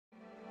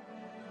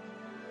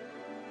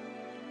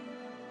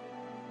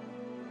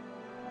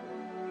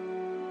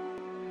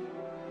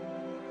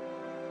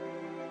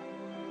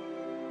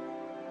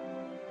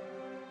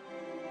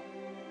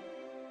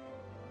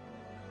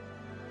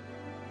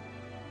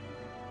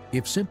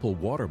If simple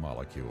water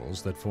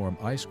molecules that form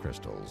ice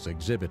crystals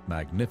exhibit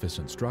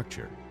magnificent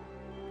structure,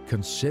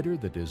 consider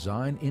the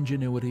design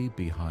ingenuity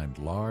behind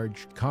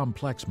large,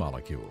 complex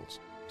molecules,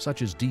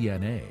 such as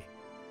DNA.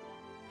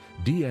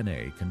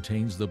 DNA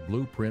contains the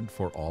blueprint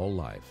for all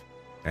life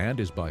and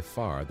is by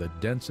far the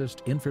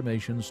densest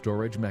information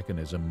storage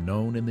mechanism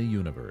known in the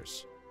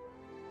universe.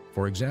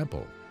 For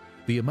example,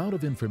 the amount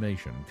of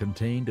information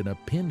contained in a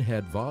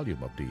pinhead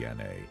volume of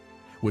DNA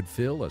would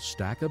fill a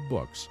stack of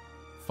books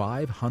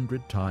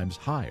 500 times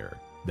higher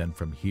than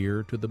from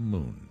here to the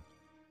moon.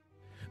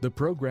 The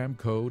program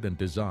code and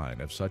design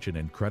of such an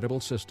incredible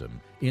system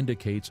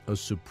indicates a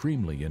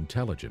supremely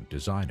intelligent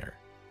designer.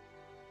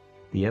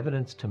 The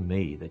evidence to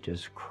me that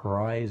just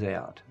cries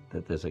out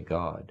that there's a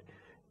God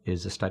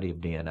is the study of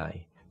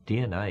DNA.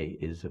 DNA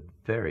is a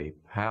very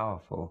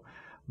powerful,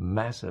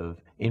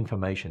 massive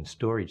information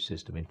storage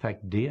system. In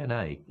fact,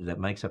 DNA that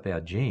makes up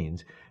our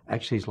genes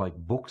actually is like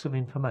books of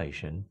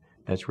information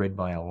that's read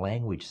by a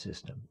language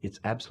system. It's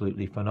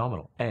absolutely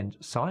phenomenal. And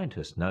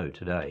scientists know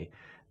today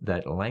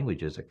that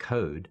languages, a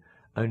code,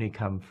 only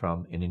come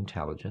from an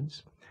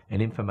intelligence,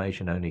 and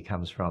information only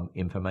comes from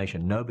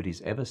information.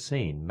 Nobody's ever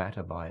seen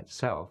matter by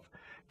itself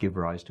give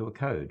rise to a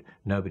code.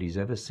 Nobody's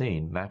ever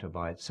seen matter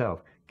by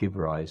itself give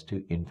rise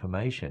to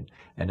information.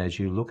 And as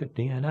you look at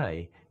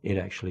DNA, it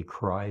actually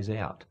cries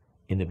out,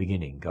 in the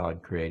beginning,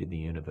 God created the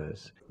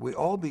universe. We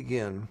all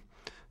begin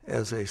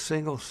as a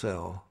single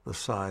cell the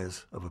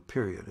size of a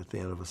period at the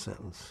end of a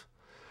sentence.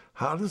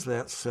 How does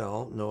that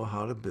cell know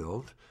how to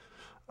build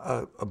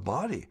a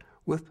body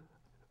with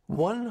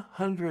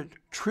 100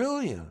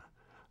 trillion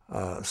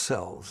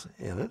cells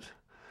in it,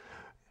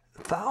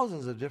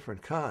 thousands of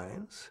different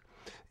kinds,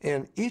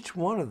 and each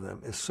one of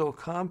them is so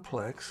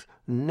complex,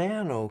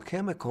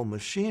 nanochemical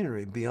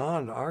machinery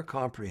beyond our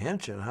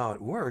comprehension how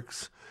it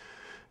works,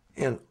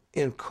 and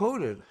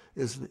encoded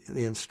is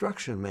the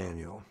instruction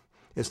manual.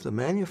 It's the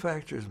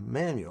manufacturer's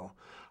manual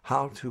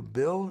how to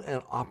build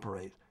and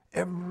operate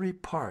every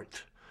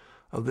part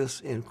of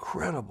this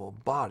incredible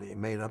body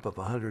made up of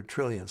 100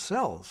 trillion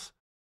cells.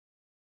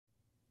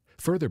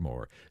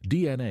 Furthermore,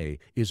 DNA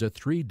is a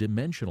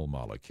three-dimensional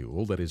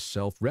molecule that is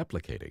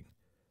self-replicating.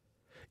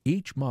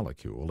 Each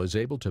molecule is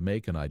able to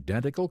make an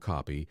identical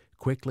copy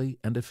quickly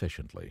and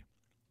efficiently.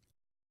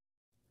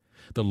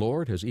 The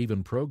Lord has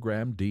even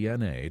programmed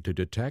DNA to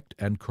detect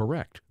and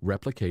correct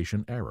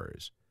replication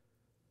errors.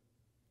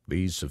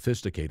 These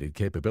sophisticated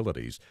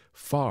capabilities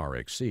far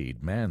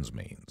exceed man's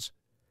means.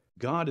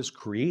 God has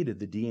created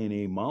the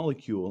DNA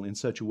molecule in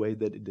such a way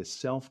that it is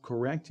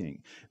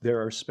self-correcting. There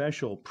are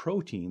special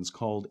proteins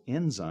called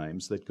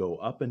enzymes that go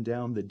up and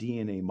down the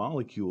DNA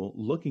molecule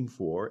looking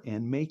for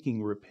and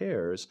making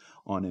repairs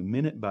on a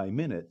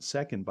minute-by-minute,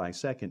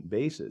 second-by-second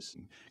basis.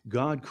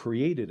 God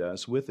created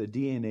us with a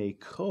DNA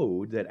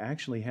code that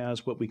actually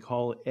has what we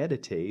call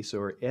editase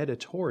or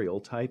editorial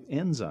type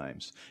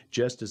enzymes.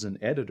 Just as an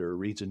editor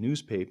reads a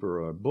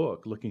newspaper or a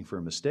book looking for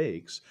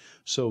mistakes,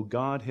 so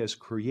God has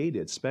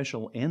created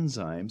special enzymes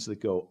that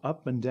go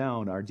up and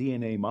down our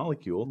DNA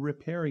molecule,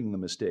 repairing the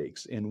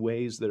mistakes in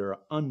ways that are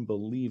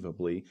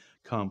unbelievably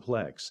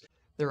complex.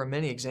 There are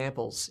many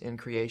examples in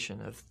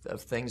creation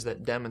of things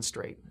that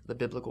demonstrate the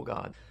biblical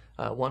God.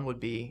 One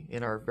would be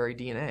in our very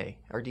DNA.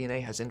 Our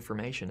DNA has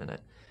information in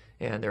it.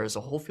 And there is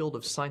a whole field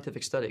of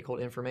scientific study called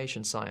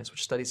information science,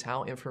 which studies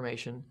how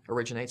information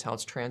originates, how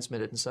it's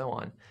transmitted, and so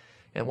on.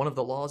 And one of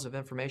the laws of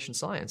information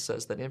science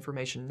says that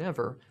information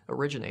never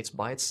originates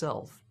by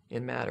itself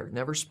in matter,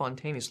 never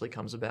spontaneously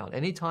comes about.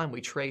 Anytime we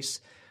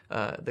trace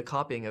the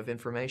copying of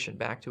information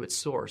back to its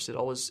source, it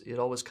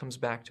always comes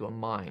back to a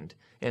mind.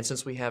 And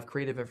since we have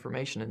creative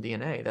information in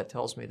DNA, that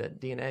tells me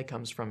that DNA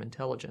comes from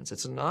intelligence.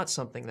 It's not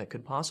something that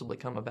could possibly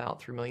come about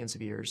through millions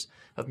of years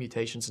of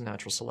mutations and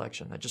natural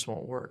selection. That just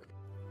won't work.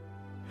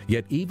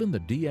 Yet even the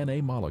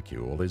DNA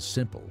molecule is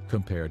simple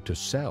compared to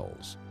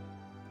cells.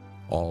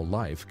 All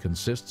life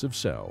consists of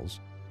cells,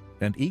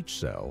 and each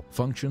cell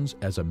functions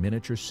as a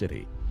miniature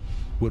city.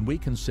 When we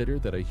consider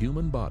that a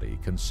human body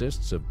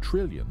consists of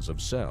trillions of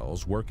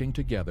cells working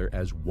together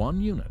as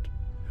one unit,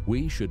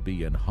 we should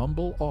be in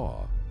humble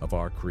awe of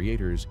our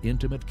Creator's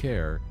intimate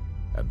care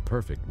and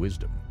perfect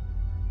wisdom.